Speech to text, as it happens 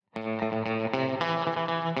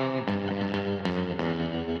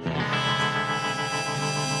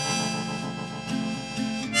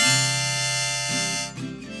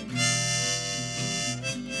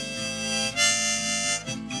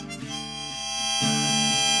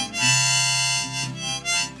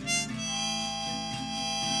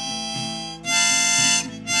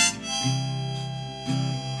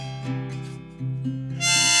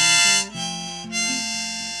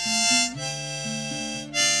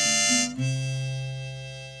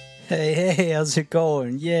Hey, how's it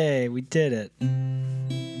going? Yay, we did it.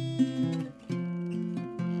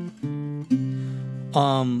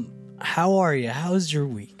 How are you? How's your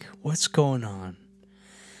week? What's going on?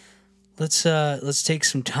 Let's take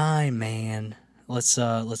some time, man. Let's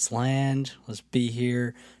land. Let's be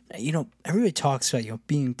here. Everybody talks about,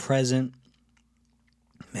 being present,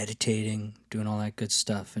 meditating, doing all that good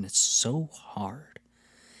stuff, and it's so hard.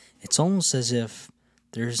 It's almost as if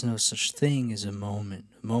there's no such thing as a moment.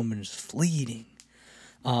 A moment is fleeting.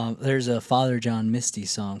 There's a Father John Misty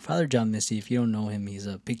song. Father John Misty, if you don't know him, he's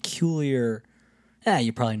a peculiar...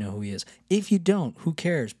 you probably know who he is. If you don't, who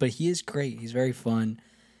cares? But he is great. He's very fun.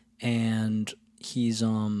 And he's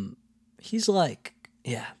like,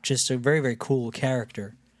 just a very, very cool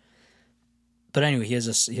character. But anyway, he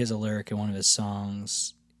has a lyric in one of his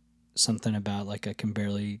songs, something about, like, I can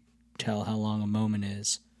barely tell how long a moment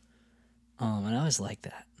is. And I always like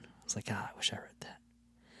that. I was like, I wish I read that.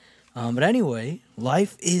 But anyway,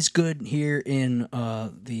 life is good here in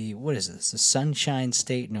what is this? The Sunshine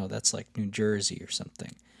State? No, that's like New Jersey or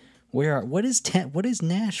something. What is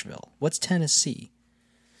Nashville? What's Tennessee?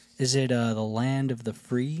 Is it the land of the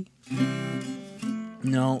free?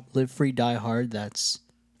 No, live free, die hard. That's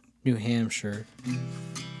New Hampshire.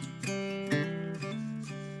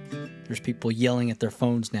 There's people yelling at their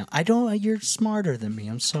phones now. You're smarter than me.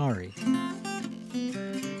 I'm sorry.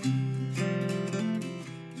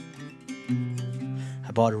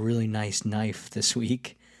 I bought a really nice knife this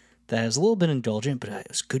week that is a little bit indulgent, but it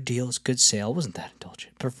was a good deal. It's a good sale. It wasn't that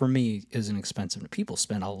indulgent. But for me, it was an expensive. People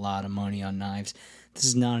spend a lot of money on knives. This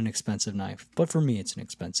is not an expensive knife. But for me, it's an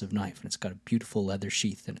expensive knife. And it's got a beautiful leather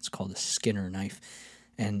sheath, and it's called a Skinner knife.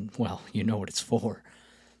 And, well, you know what it's for.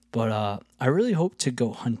 But I really hope to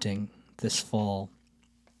go hunting this fall.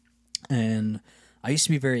 And I used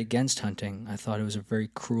to be very against hunting. I thought it was a very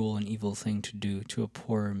cruel and evil thing to do to a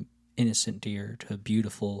poor innocent deer, to a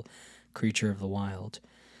beautiful creature of the wild.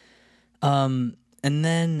 And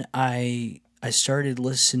then I started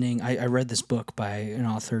listening. I read this book by an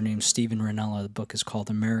author named Stephen Ranella. The book is called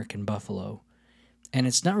American Buffalo. And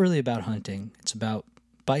it's not really about hunting. It's about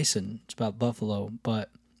bison. It's about buffalo. But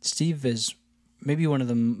Steve is maybe one of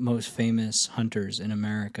the most famous hunters in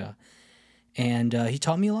America. And he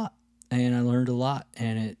taught me a lot. And I learned a lot.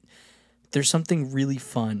 And there's something really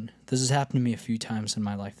fun. This has happened to me a few times in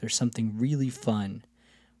my life. There's something really fun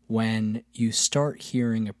when you start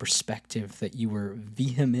hearing a perspective that you were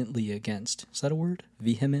vehemently against. Is that a word?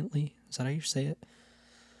 Vehemently? Is that how you say it?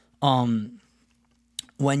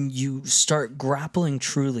 When you start grappling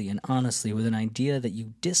truly and honestly with an idea that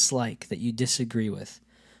you dislike, that you disagree with,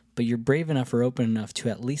 but you're brave enough or open enough to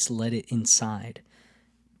at least let it inside.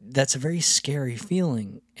 That's a very scary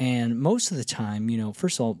feeling. And most of the time,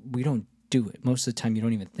 first of all, we don't do it. Most of the time, you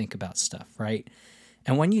don't even think about stuff, right?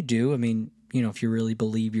 And when you do, if you really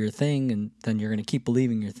believe your thing, and then you're going to keep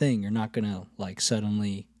believing your thing, you're not going to,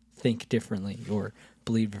 suddenly think differently or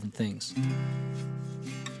believe different things.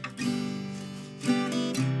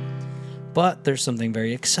 But there's something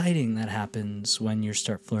very exciting that happens when you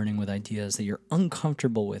start flirting with ideas that you're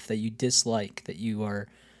uncomfortable with, that you dislike, that you are,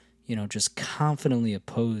 just confidently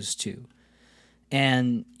opposed to.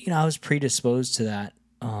 And, I was predisposed to that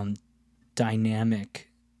dynamic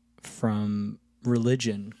from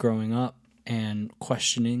religion growing up and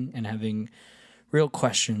questioning and having real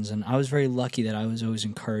questions. And I was very lucky that I was always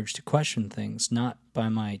encouraged to question things, not by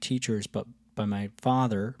my teachers, but by my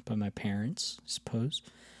father, by my parents, I suppose.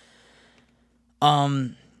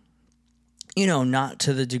 Not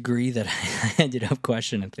to the degree that I ended up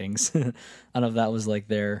questioning things. I don't know if that was like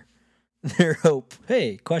their hope.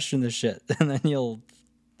 Hey, question this shit, and then you'll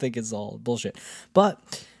think it's all bullshit. But,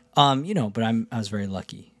 I was very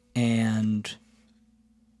lucky. And,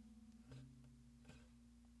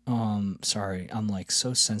 sorry, I'm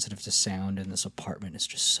so sensitive to sound, and this apartment is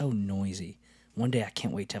just so noisy. One day I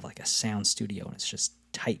can't wait to have a sound studio, and it's just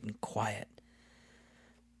tight and quiet.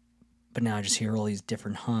 But now I just hear all these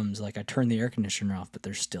different hums. I turned the air conditioner off, but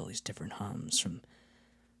there's still these different hums from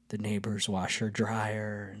the neighbor's washer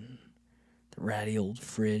dryer and the ratty old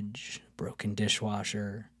fridge, broken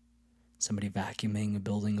dishwasher, somebody vacuuming a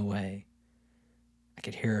building away. I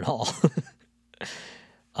could hear it all.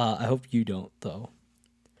 I hope you don't, though.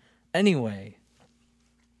 Anyway,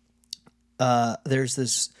 there's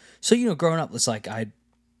this. So, growing up, it's like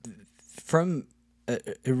from a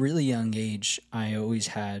really young age, I always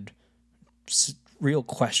had real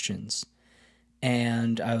questions.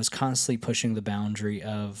 And I was constantly pushing the boundary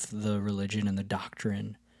of the religion and the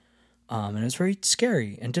doctrine. And it was very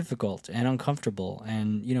scary and difficult and uncomfortable.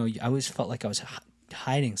 And, I always felt like I was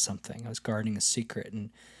hiding something. I was guarding a secret, and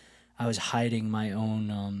I was hiding my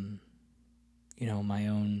own, my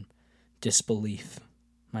own disbelief,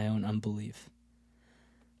 my own unbelief.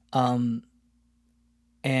 And,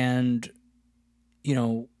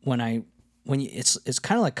 it's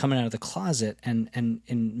kind of like coming out of the closet, and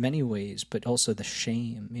in many ways, but also the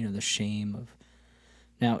shame of,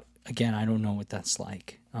 now, again, I don't know what that's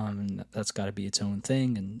like. And that's got to be its own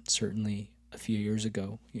thing. And certainly a few years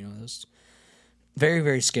ago, it was very,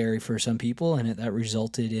 very scary for some people, and that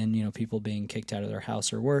resulted in, people being kicked out of their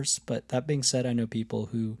house or worse. But that being said, I know people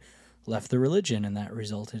who left the religion, and that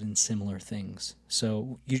resulted in similar things.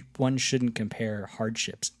 So one shouldn't compare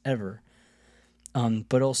hardships ever.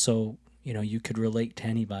 But also, you could relate to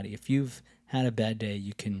anybody. If you've had a bad day,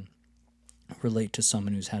 you can relate to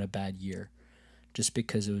someone who's had a bad year. Just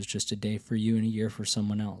because it was just a day for you and a year for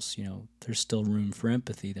someone else, there's still room for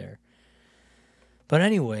empathy there. But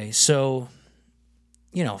anyway, so,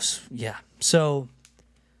 yeah. So,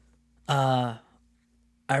 I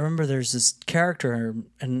remember there's this character,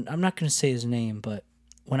 and I'm not going to say his name, but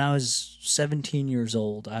when I was 17 years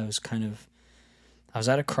old, I was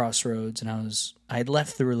at a crossroads, and I had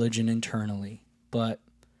left the religion internally, but,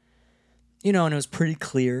 and it was pretty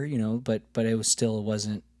clear, but it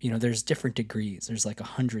wasn't, there's different degrees. There's like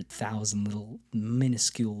 100,000 little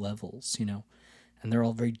minuscule levels, and they're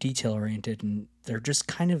all very detail oriented, and they're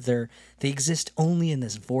just they exist only in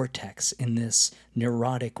this vortex, in this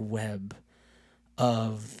neurotic web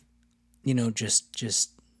of, just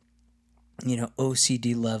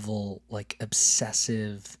OCD level, like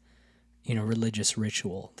obsessive, religious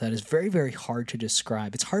ritual that is very, very hard to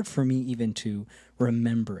describe. It's hard for me even to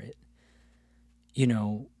remember it.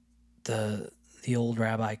 The old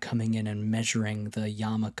rabbi coming in and measuring the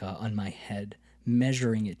yarmulke on my head,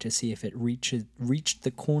 measuring it to see if it reached the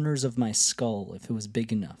corners of my skull, if it was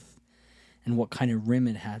big enough, and what kind of rim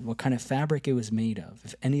it had, what kind of fabric it was made of.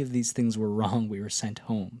 If any of these things were wrong, we were sent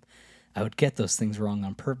home. I would get those things wrong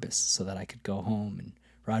on purpose so that I could go home and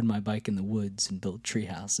ride my bike in the woods and build tree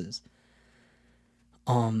houses.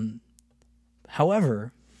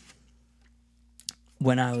 However,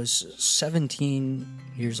 when I was 17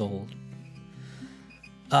 years old,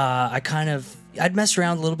 I'd messed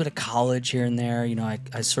around a little bit of college here and there.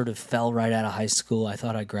 I sort of fell right out of high school. I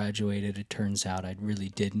thought I graduated. It turns out I really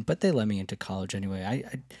didn't, but they let me into college anyway.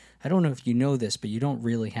 I don't know if you know this, but you don't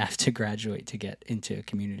really have to graduate to get into a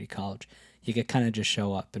community college. You could kind of just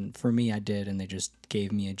show up, and for me, I did, and they just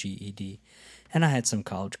gave me a GED. And I had some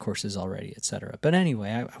college courses already, etc. But anyway,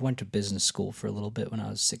 I went to business school for a little bit when I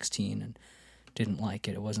was 16 and didn't like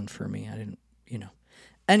it. It wasn't for me. I didn't,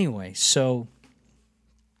 Anyway, so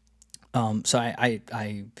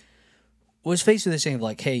I was faced with this thing of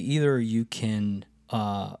like, hey, either you can,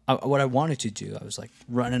 what I wanted to do, I was like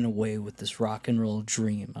running away with this rock and roll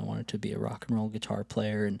dream. I wanted to be a rock and roll guitar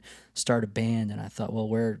player and start a band. And I thought, well,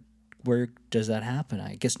 where does that happen?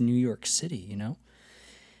 I guess New York City,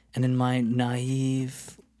 And in my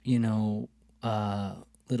naive, little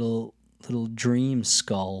dream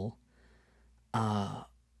skull, I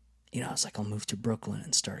was like, I'll move to Brooklyn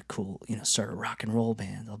and start a rock and roll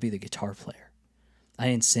band. I'll be the guitar player. I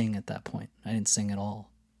didn't sing at that point. I didn't sing at all.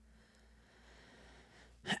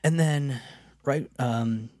 And then, right,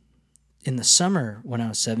 in the summer when I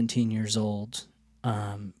was 17 years old,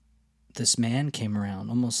 this man came around,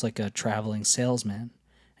 almost like a traveling salesman.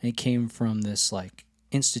 And he came from this, like,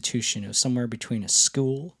 institution. It was somewhere between a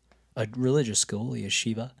school, a religious school, a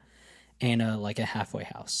yeshiva, and a halfway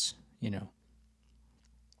house,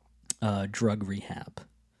 drug rehab.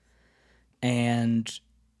 And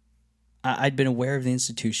I'd been aware of the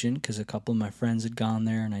institution because a couple of my friends had gone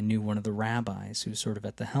there, and I knew one of the rabbis who was sort of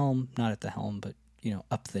at the helm, not at the helm, but,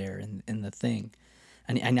 up there in the thing.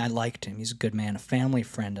 And I liked him. He's a good man, a family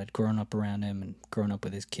friend. I'd grown up around him and grown up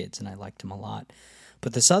with his kids, and I liked him a lot.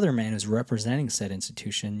 But this other man who's representing said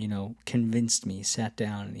institution, convinced me. He sat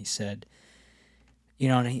down and he said,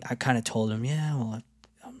 and I kind of told him, yeah, well,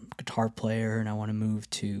 I'm a guitar player and I want to move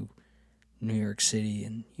to New York City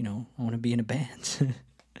and, I want to be in a band.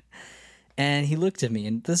 And he looked at me,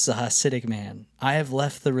 and this is a Hasidic man. I have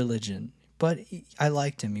left the religion, but I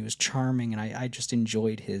liked him. He was charming, and I just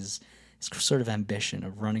enjoyed his sort of ambition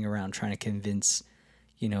of running around trying to convince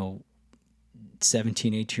you know,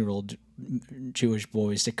 17, 18-year-old Jewish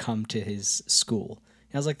boys to come to his school.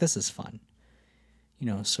 And I was like, this is fun. You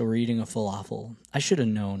know, so we're eating a falafel. I should have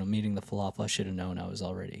known. I'm eating the falafel. I should have known I was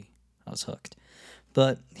hooked.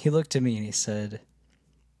 But he looked at me and he said,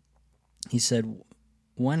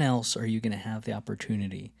 when else are you going to have the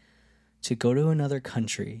opportunity to go to another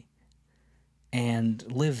country and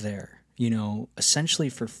live there, you know, essentially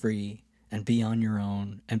for free and be on your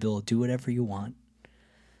own and be able to do whatever you want?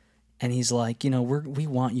 And he's like, you know, we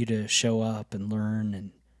want you to show up and learn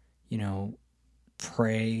and, you know,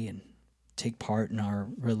 pray and take part in our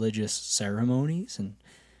religious ceremonies and,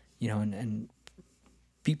 you know, and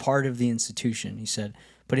be part of the institution. He said,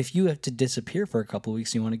 but if you have to disappear for a couple of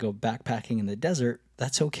weeks and you want to go backpacking in the desert,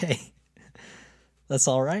 that's okay. That's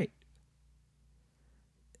all right.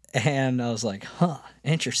 And I was like, huh,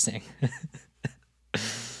 interesting.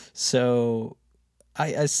 So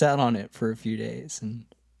I sat on it for a few days, and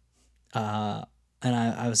I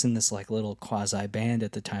was in this like little quasi band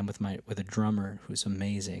at the time with a drummer who's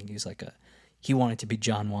amazing. He wanted to be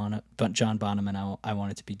John Bonham, and I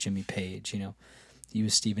wanted to be Jimmy Page. You know, he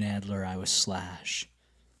was Steven Adler, I was Slash.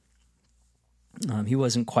 He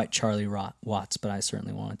wasn't quite Charlie Watts, but I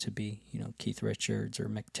certainly wanted to be, you know, Keith Richards or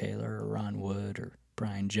Mick Taylor or Ron Wood or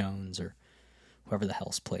Brian Jones or whoever the hell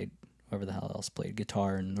else played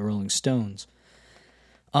guitar in the Rolling Stones.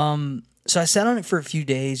 So I sat on it for a few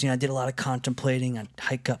days. You know, I did a lot of contemplating. I'd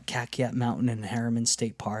hike up Kakiat Mountain in Harriman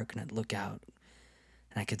State Park, and I'd look out,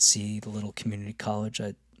 and I could see the little community college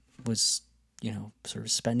I was, you know, sort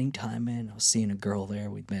of spending time in. I was seeing a girl there.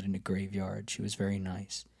 We'd met in a graveyard. She was very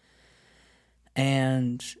nice.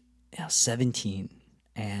 And, you know, 17.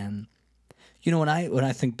 And, you know, when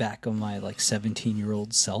I think back on my, like,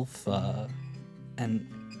 17-year-old self, and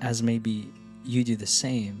as maybe you do the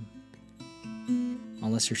same,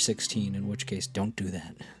 unless you're 16, in which case, don't do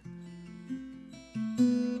that.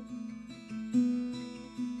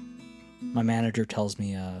 My manager tells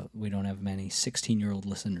me we don't have many 16-year-old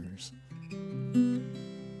listeners.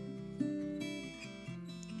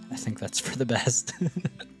 I think that's for the best.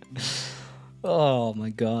 Oh,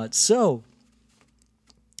 my God. So,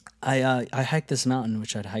 I hiked this mountain,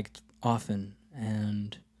 which I'd hiked often,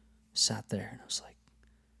 and sat there, and I was like,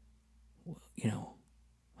 well, you know,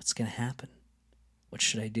 what's going to happen? What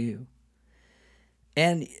should I do?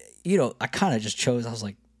 And, you know, I kind of just chose, I was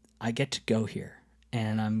like, I get to go here,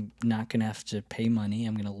 and I'm not going to have to pay money.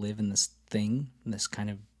 I'm going to live in this thing, in this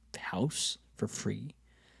kind of house for free.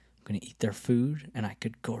 I'm going to eat their food, and I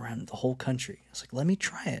could go around the whole country. I was like, let me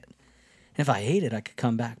try it. And if I hate it, I could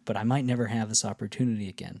come back, but I might never have this opportunity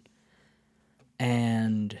again.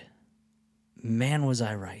 And man, was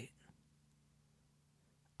I right.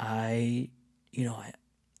 I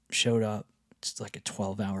showed up. It's like a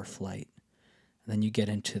 12-hour flight. And then you get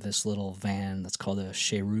into this little van that's called a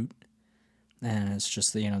cheroot. And it's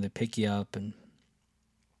just, you know, they pick you up and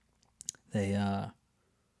it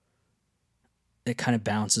kind of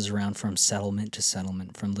bounces around from settlement to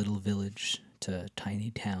settlement, from little village to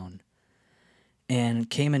tiny town. And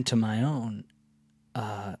came into my own,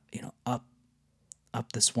 you know, up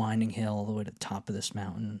this winding hill all the way to the top of this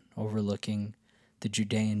mountain, overlooking the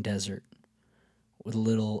Judean desert, with a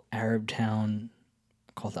little Arab town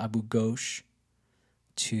called Abu Ghosh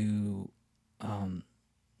to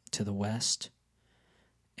the west,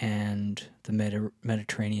 and the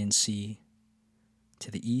Mediterranean Sea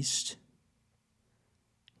to the east.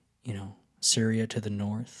 You know, Syria to the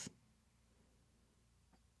north.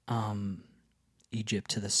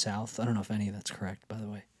 Egypt to the south. I don't know if any of that's correct, by the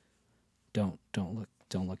way. Don't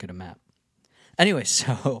look at a map. Anyway,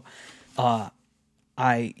 so I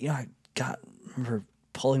remember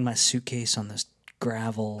pulling my suitcase on this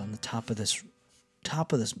gravel on the top of this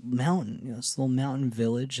mountain, you know, this little mountain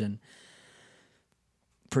village, and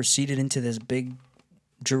proceeded into this big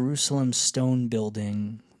Jerusalem stone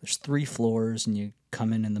building. There's 3 floors, and you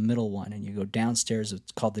come in the middle one, and you go downstairs.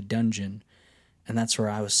 It's called the dungeon. And that's where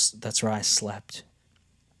I slept.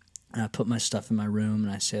 And I put my stuff in my room,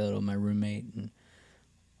 and I say hello to my roommate. And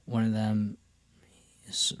one of them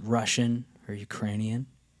is Russian or Ukrainian.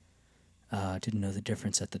 Didn't know the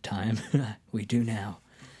difference at the time. We do now.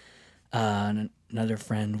 And another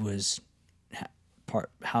friend was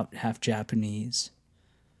half Japanese,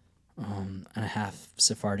 and a half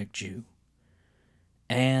Sephardic Jew.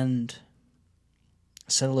 And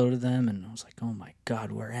I said hello to them, and I was like, oh my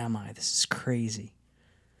God, where am I? This is crazy.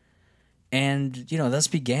 And, you know, thus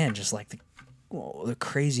began just like the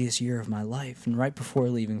craziest year of my life. And right before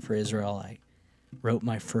leaving for Israel, I wrote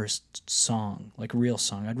my first song, like a real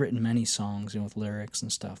song. I'd written many songs, you know, with lyrics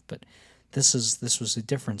and stuff, but this was a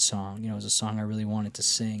different song. It was a song I really wanted to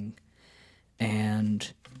sing,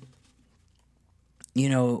 and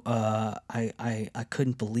I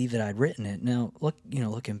couldn't believe that I'd written it. Now,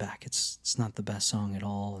 looking back, it's not the best song at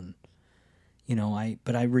all, and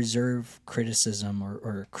but I reserve criticism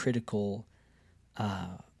or critical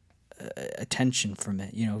attention from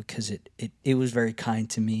it, because it was very kind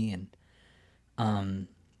to me, um,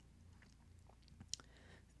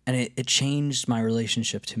 and it changed my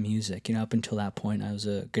relationship to music. Up until that point, I was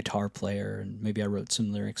a guitar player, and maybe I wrote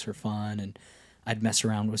some lyrics for fun, and I'd mess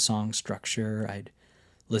around with song structure. I'd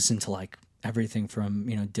listen to like everything from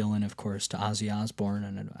Dylan, of course, to Ozzy Osbourne,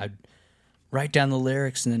 and I'd write down the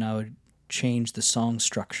lyrics, and then I would change the song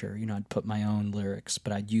structure. I'd put my own lyrics,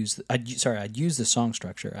 but I'd use the song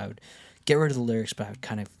structure. I would get rid of the lyrics, but I would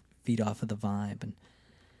kind of feed off of the vibe,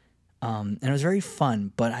 and it was very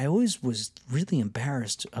fun. But I always was really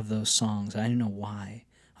embarrassed of those songs. I didn't know why.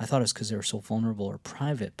 I thought it was because they were so vulnerable or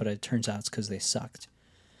private, but it turns out it's because they sucked.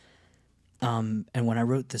 And when I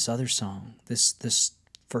wrote this other song, this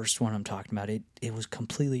first one I'm talking about, it was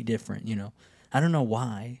completely different. I don't know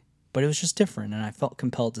why, but it was just different, and I felt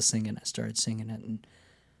compelled to sing it. I started singing it, and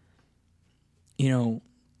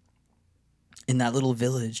in that little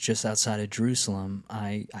village just outside of Jerusalem,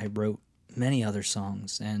 I wrote many other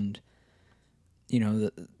songs, and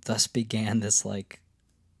thus began this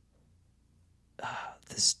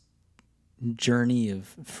this journey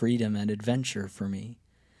of freedom and adventure for me.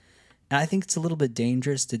 And I think it's a little bit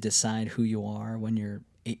dangerous to decide who you are when you're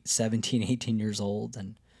 17, 18 years old,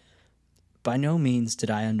 and by no means did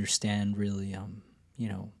I understand really,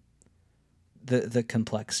 the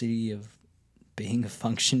complexity of being a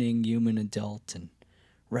functioning human adult and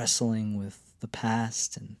wrestling with the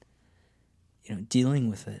past and, dealing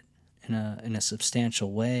with it in a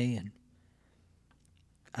substantial way. And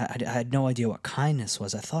I had no idea what kindness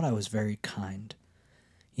was. I thought I was very kind,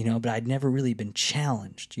 but I'd never really been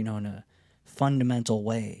challenged, in a fundamental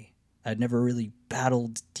way. I'd never really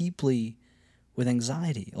battled deeply with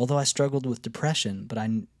anxiety, although I struggled with depression, but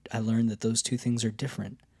I learned that those two things are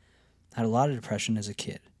different. I had a lot of depression as a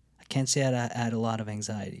kid. I can't say I had a lot of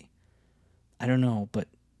anxiety. I don't know, but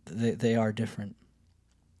they are different.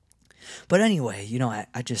 But anyway, it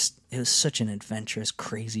was such an adventurous,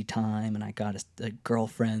 crazy time, and I got a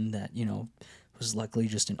girlfriend that, was luckily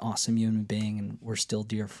just an awesome human being, and we're still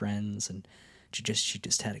dear friends, and she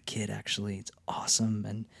just had a kid, actually. It's awesome,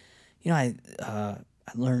 and, I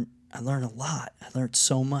learned a lot. I learned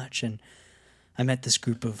so much, and I met this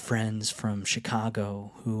group of friends from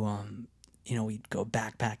Chicago who, we'd go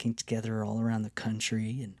backpacking together all around the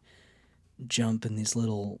country and jump in these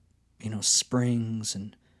little, springs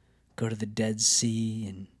and go to the Dead Sea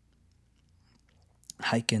and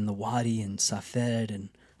hike in the Wadi and Safed and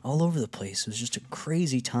all over the place. It was just a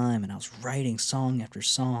crazy time, and I was writing song after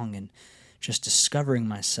song and just discovering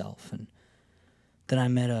myself. And then I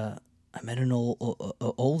met an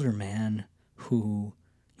older man who,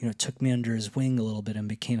 took me under his wing a little bit and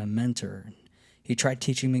became a mentor. And he tried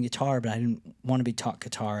teaching me guitar, but I didn't want to be taught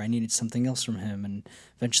guitar. I needed something else from him, and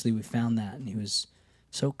eventually we found that. And he was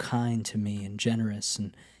so kind to me and generous,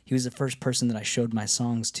 and he was the first person that I showed my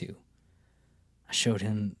songs to. I showed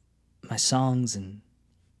him my songs, and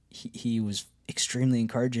he was extremely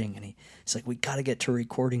encouraging, and he's like, we got to get to a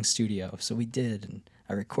recording studio. So we did, and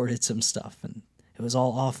I recorded some stuff, and it was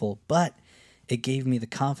all awful, but it gave me the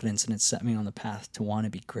confidence, and it set me on the path to want to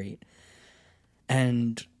be great.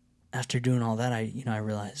 And after doing all that, I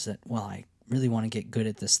realized that, well, I really want to get good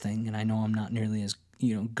at this thing, and I know I'm not nearly as,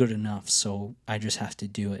 good enough, so I just have to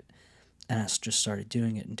do it. And I just started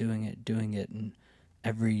doing it, and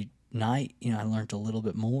every night, I learned a little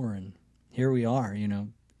bit more, and here we are,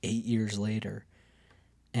 8 years later,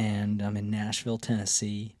 and I'm in Nashville,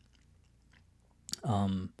 Tennessee.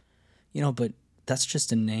 But that's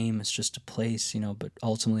just a name, it's just a place, but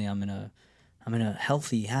ultimately I'm in a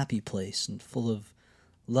healthy, happy place and full of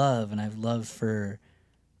love, and I have love for,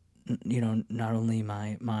 not only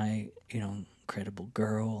my incredible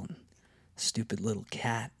girl and stupid little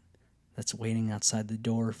cat that's waiting outside the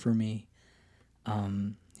door for me,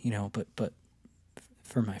 but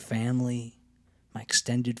for my family, my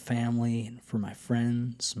extended family, and for my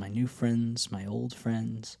friends, my new friends, my old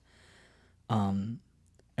friends,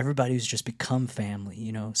 everybody who's just become family,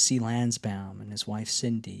 C. Lansbaum and his wife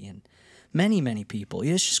Cindy, and many, many people.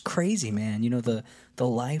 It's just crazy, man. The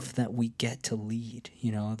life that we get to lead,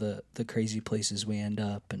 the crazy places we end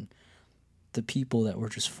up, and the people that we're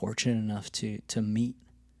just fortunate enough to meet.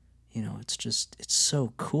 It's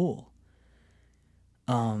so cool.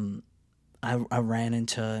 I ran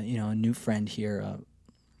into, a new friend here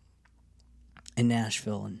in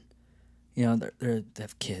Nashville, and They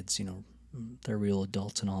have kids, they're real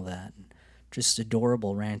adults and all that. And just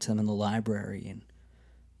adorable. Ran to them in the library, and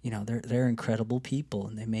they're incredible people,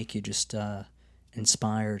 and they make you just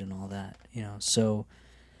inspired and all that. So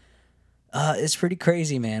it's pretty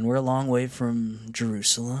crazy, man. We're a long way from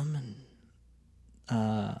Jerusalem,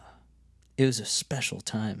 and it was a special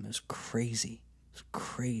time. It was crazy. It was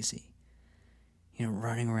crazy.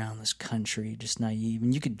 Running around this country, just naive.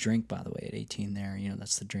 And you could drink, by the way, at 18 there.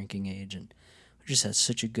 That's the drinking age. And we just had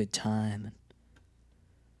such a good time. And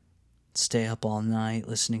stay up all night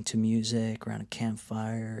listening to music around a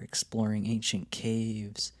campfire, exploring ancient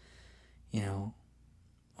caves,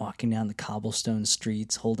 walking down the cobblestone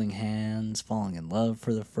streets, holding hands, falling in love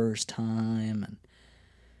for the first time, and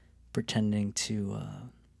pretending to,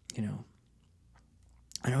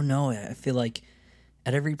 I don't know. I feel like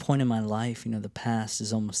at every point in my life, the past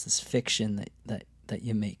is almost this fiction that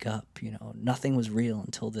you make up. Nothing was real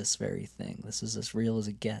until this very thing. This is as real as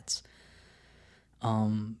it gets.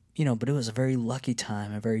 But it was a very lucky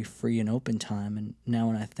time, a very free and open time. And now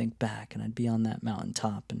when I think back, and I'd be on that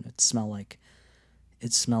mountaintop, and it'd smell like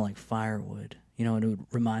firewood. It would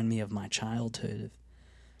remind me of my childhood, of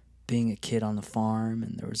being a kid on the farm,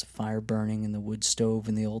 and there was a fire burning in the wood stove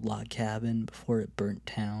in the old log cabin before it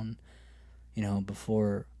burnt down.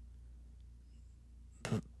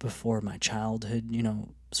 Before my childhood,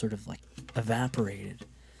 sort of like evaporated.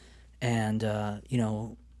 And,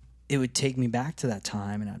 it would take me back to that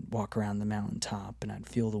time, and I'd walk around the mountaintop, and I'd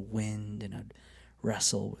feel the wind, and I'd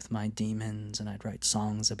wrestle with my demons, and I'd write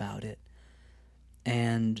songs about it.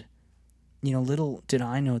 And, little did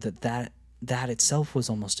I know that itself was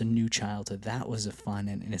almost a new childhood. That was a fun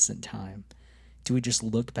and innocent time. Do we just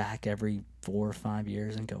look back every 4 or 5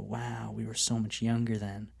 years and go, wow, we were so much younger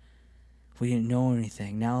then. We didn't know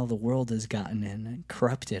anything. Now the world has gotten in and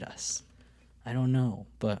corrupted us. I don't know,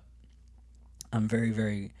 but I'm very,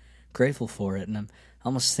 very grateful for it. And I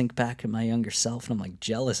almost think back at my younger self, and I'm like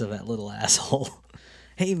jealous of that little asshole.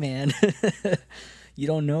 Hey, man, you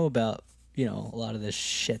don't know about, a lot of this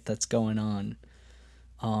shit that's going on.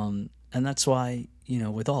 And that's why,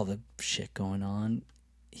 with all the shit going on,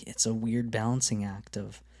 it's a weird balancing act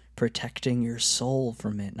of protecting your soul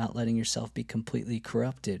from it, not letting yourself be completely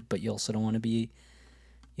corrupted, but you also don't want to be,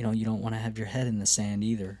 you don't want to have your head in the sand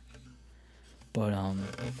either. But,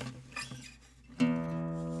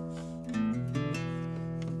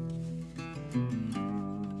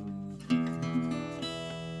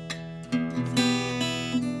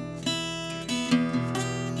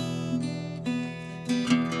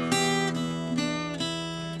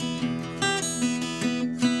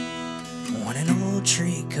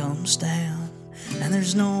 tree comes down and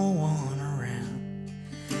there's no one around,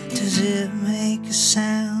 does it make a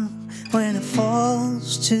sound when it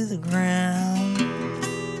falls to the ground?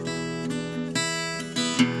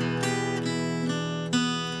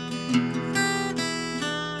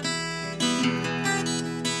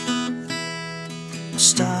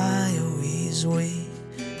 Must I always wait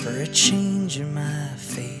for a change in my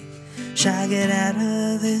fate? Shall I get out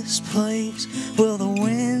of this place? Will the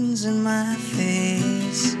wind's in my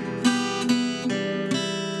face?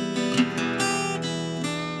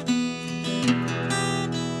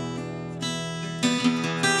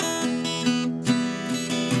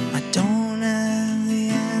 I don't have the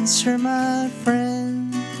answer, my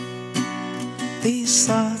friend. These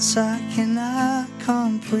thoughts I cannot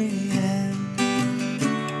comprehend.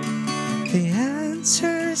 The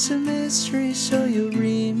answer's a mystery, so you'll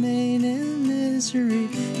remain in misery,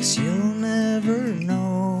 'cause you'll never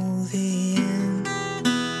know the end.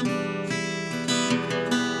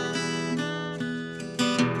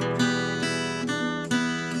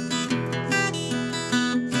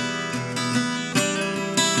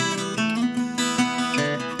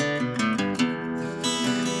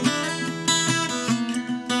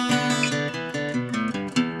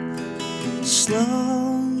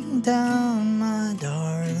 Slow down, my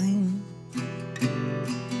darling,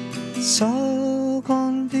 it's all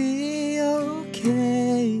gonna be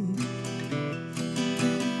okay.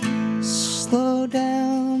 Slow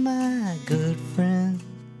down, my good friend,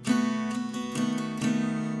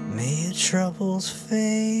 may your troubles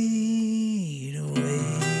fade away.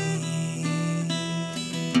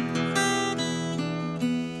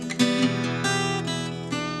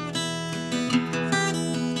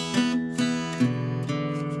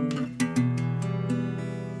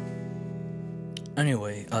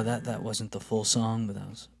 Anyway, that wasn't the full song, but that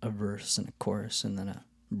was a verse and a chorus and then a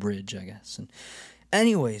bridge, I guess. And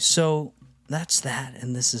anyway, so that's that,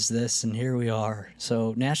 and this is this, and here we are.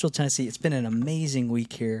 So Nashville, Tennessee, it's been an amazing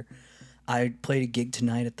week here. I played a gig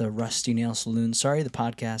tonight at the Rusty Nail Saloon. Sorry, the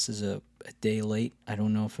podcast is a a day late. I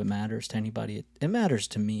don't know if it matters to anybody. It matters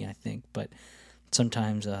to me, I think, but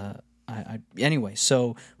sometimes anyway.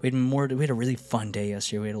 So we had a really fun day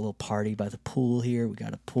yesterday. We had a little party by the pool here. We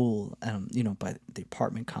got a pool, by the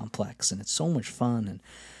apartment complex, and it's so much fun. And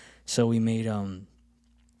so we made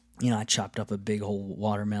I chopped up a big whole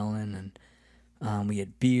watermelon, and we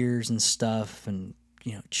had beers and stuff, and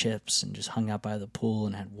chips, and just hung out by the pool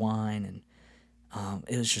and had wine, and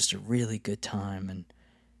it was just a really good time.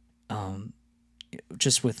 And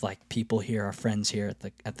just with like people here, our friends here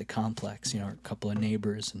at the complex, a couple of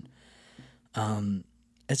neighbors, and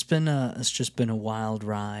it's just been a wild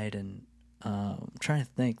ride. And I'm trying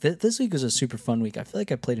to think. This week was a super fun week. I feel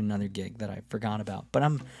like I played another gig that I forgot about, but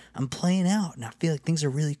I'm playing out, and I feel like things are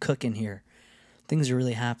really cooking here. Things are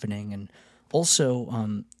really happening, and also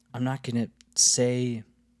I'm not gonna say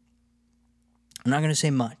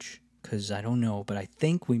much because I don't know, but I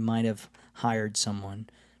think we might have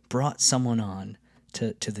brought someone on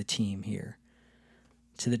to the team here.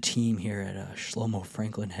 To the team here at Shlomo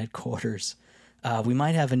Franklin headquarters. We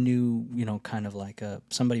might have a new, kind of like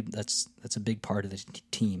somebody that's a big part of the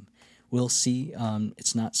team. We'll see.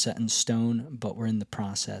 It's not set in stone, but we're in the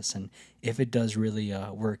process. And if it does really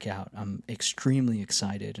work out, I'm extremely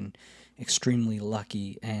excited and extremely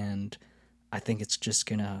lucky. And I think it's just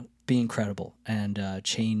going to be incredible and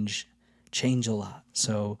change a lot.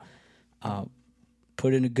 So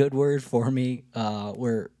put in a good word for me.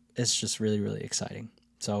 It's just really, really exciting.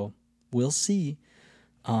 So we'll see.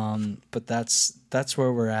 But that's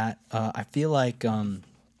where we're at. I feel like some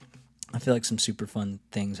super fun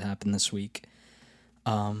things happened this week.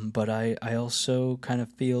 But I also kind of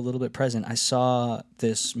feel a little bit present. I saw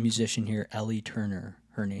this musician here, Ellie Turner.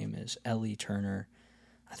 Her name is Ellie Turner.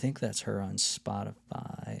 I think that's her on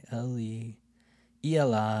Spotify. Ellie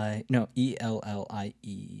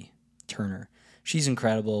Turner. She's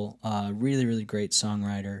incredible. Really, really great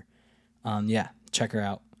songwriter. Check her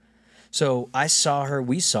out. So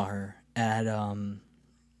we saw her at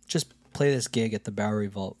just play this gig at the Bowery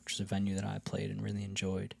Vault, which is a venue that I played and really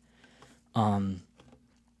enjoyed.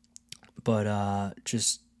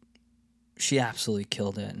 She absolutely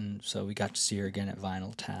killed it, and so we got to see her again at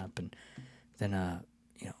Vinyl Tap, and then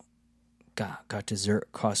got dessert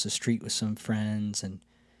across the street with some friends, and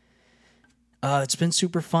it's been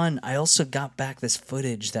super fun. I also got back this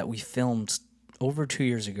footage that we filmed over 2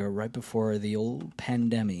 years ago, right before the old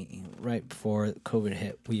pandemic, right before COVID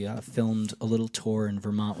hit. We filmed a little tour in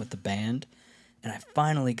Vermont with the band, and I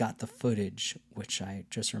finally got the footage, which I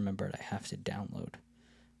just remembered I have to download.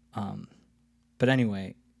 But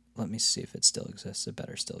anyway, let me see if it still exists. It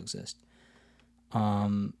better still exist.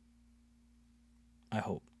 I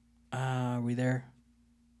hope. Are we there?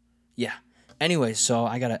 Yeah. Anyway, so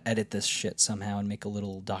I gotta edit this shit somehow and make a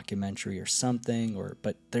little documentary or something.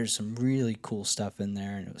 But there's some really cool stuff in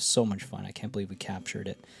there, and it was so much fun. I can't believe we captured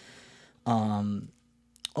it.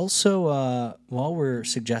 Also, while we're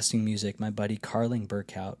suggesting music, my buddy Carling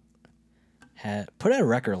Burkout had put out a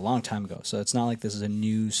record a long time ago, so it's not like this is a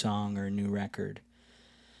new song or a new record.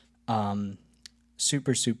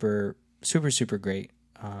 Super, super, super, super great.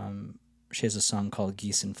 She has a song called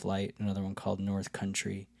Geese in Flight, another one called North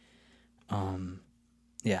Country.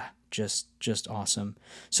 Just awesome.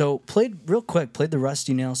 So played the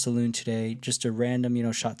Rusty Nail Saloon today, just a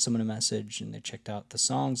random, shot someone a message and they checked out the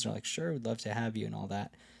songs. They're like, sure, we'd love to have you and all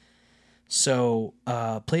that. So,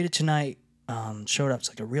 played it tonight, showed up. It's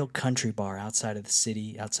like a real country bar outside of the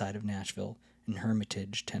city, outside of Nashville in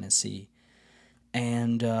Hermitage, Tennessee.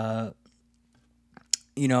 And, it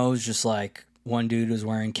was just like, one dude was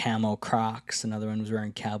wearing camo Crocs, another one was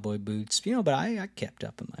wearing cowboy boots, but I kept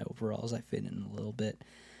up in my overalls. I fit in a little bit,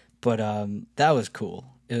 but that was cool.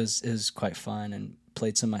 It was quite fun, and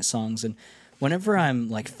played some of my songs. And whenever I'm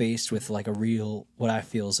like faced with like a real, what I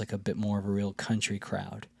feel is like a bit more of a real country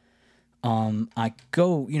crowd, I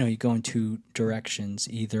go, you go in two directions.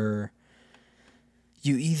 You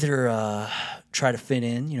either try to fit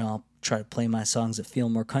in, I'll try to play my songs that feel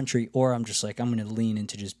more country, or I'm just like, I'm going to lean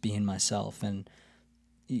into just being myself. And,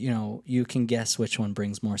 you can guess which one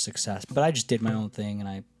brings more success. But I just did my own thing, and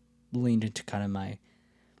I leaned into kind of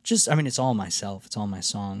it's all myself. It's all my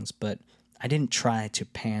songs. But I didn't try to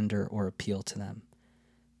pander or appeal to them,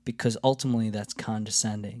 because ultimately that's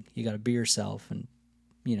condescending. You got to be yourself, and,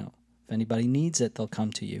 if anybody needs it, they'll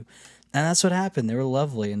come to you. And that's what happened. They were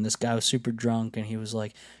lovely, and this guy was super drunk, and he was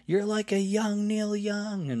like, "You're like a young Neil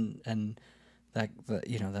Young," and that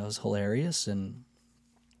was hilarious and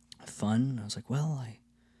fun. I was like, well,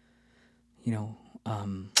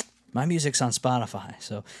 my music's on Spotify,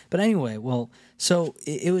 so. But anyway, so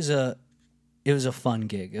it was it was a fun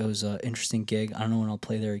gig. It was an interesting gig. I don't know when I'll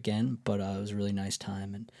play there again, but it was a really nice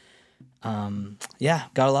time. And yeah,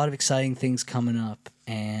 got a lot of exciting things coming up,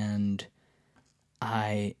 and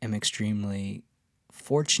I am extremely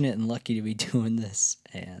fortunate and lucky to be doing this.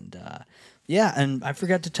 And yeah, and I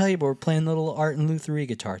forgot to tell you, but we're playing little Art and Lutherie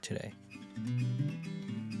guitar today.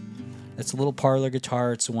 It's a little parlor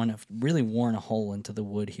guitar. It's the one I've really worn a hole into the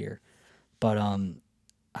wood here. But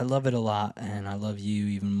I love it a lot, and I love you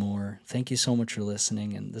even more. Thank you so much for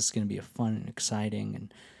listening, and this is going to be a fun and exciting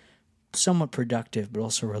and somewhat productive, but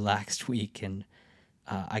also relaxed week, and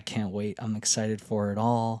I can't wait. I'm excited for it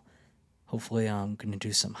all. Hopefully I'm going to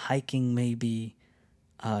do some hiking maybe,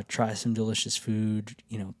 try some delicious food,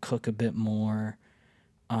 cook a bit more.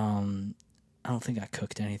 I don't think I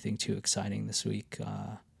cooked anything too exciting this week,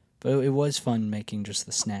 but it was fun making just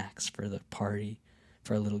the snacks for the party,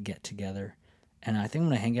 for a little get-together. And I think I'm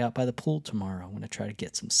going to hang out by the pool tomorrow. I'm going to try to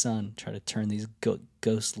get some sun, try to turn these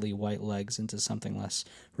ghostly white legs into something less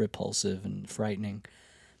repulsive and frightening.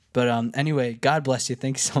 But anyway, God bless you.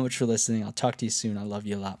 Thank you so much for listening. I'll talk to you soon. I love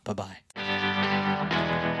you a lot. Bye-bye.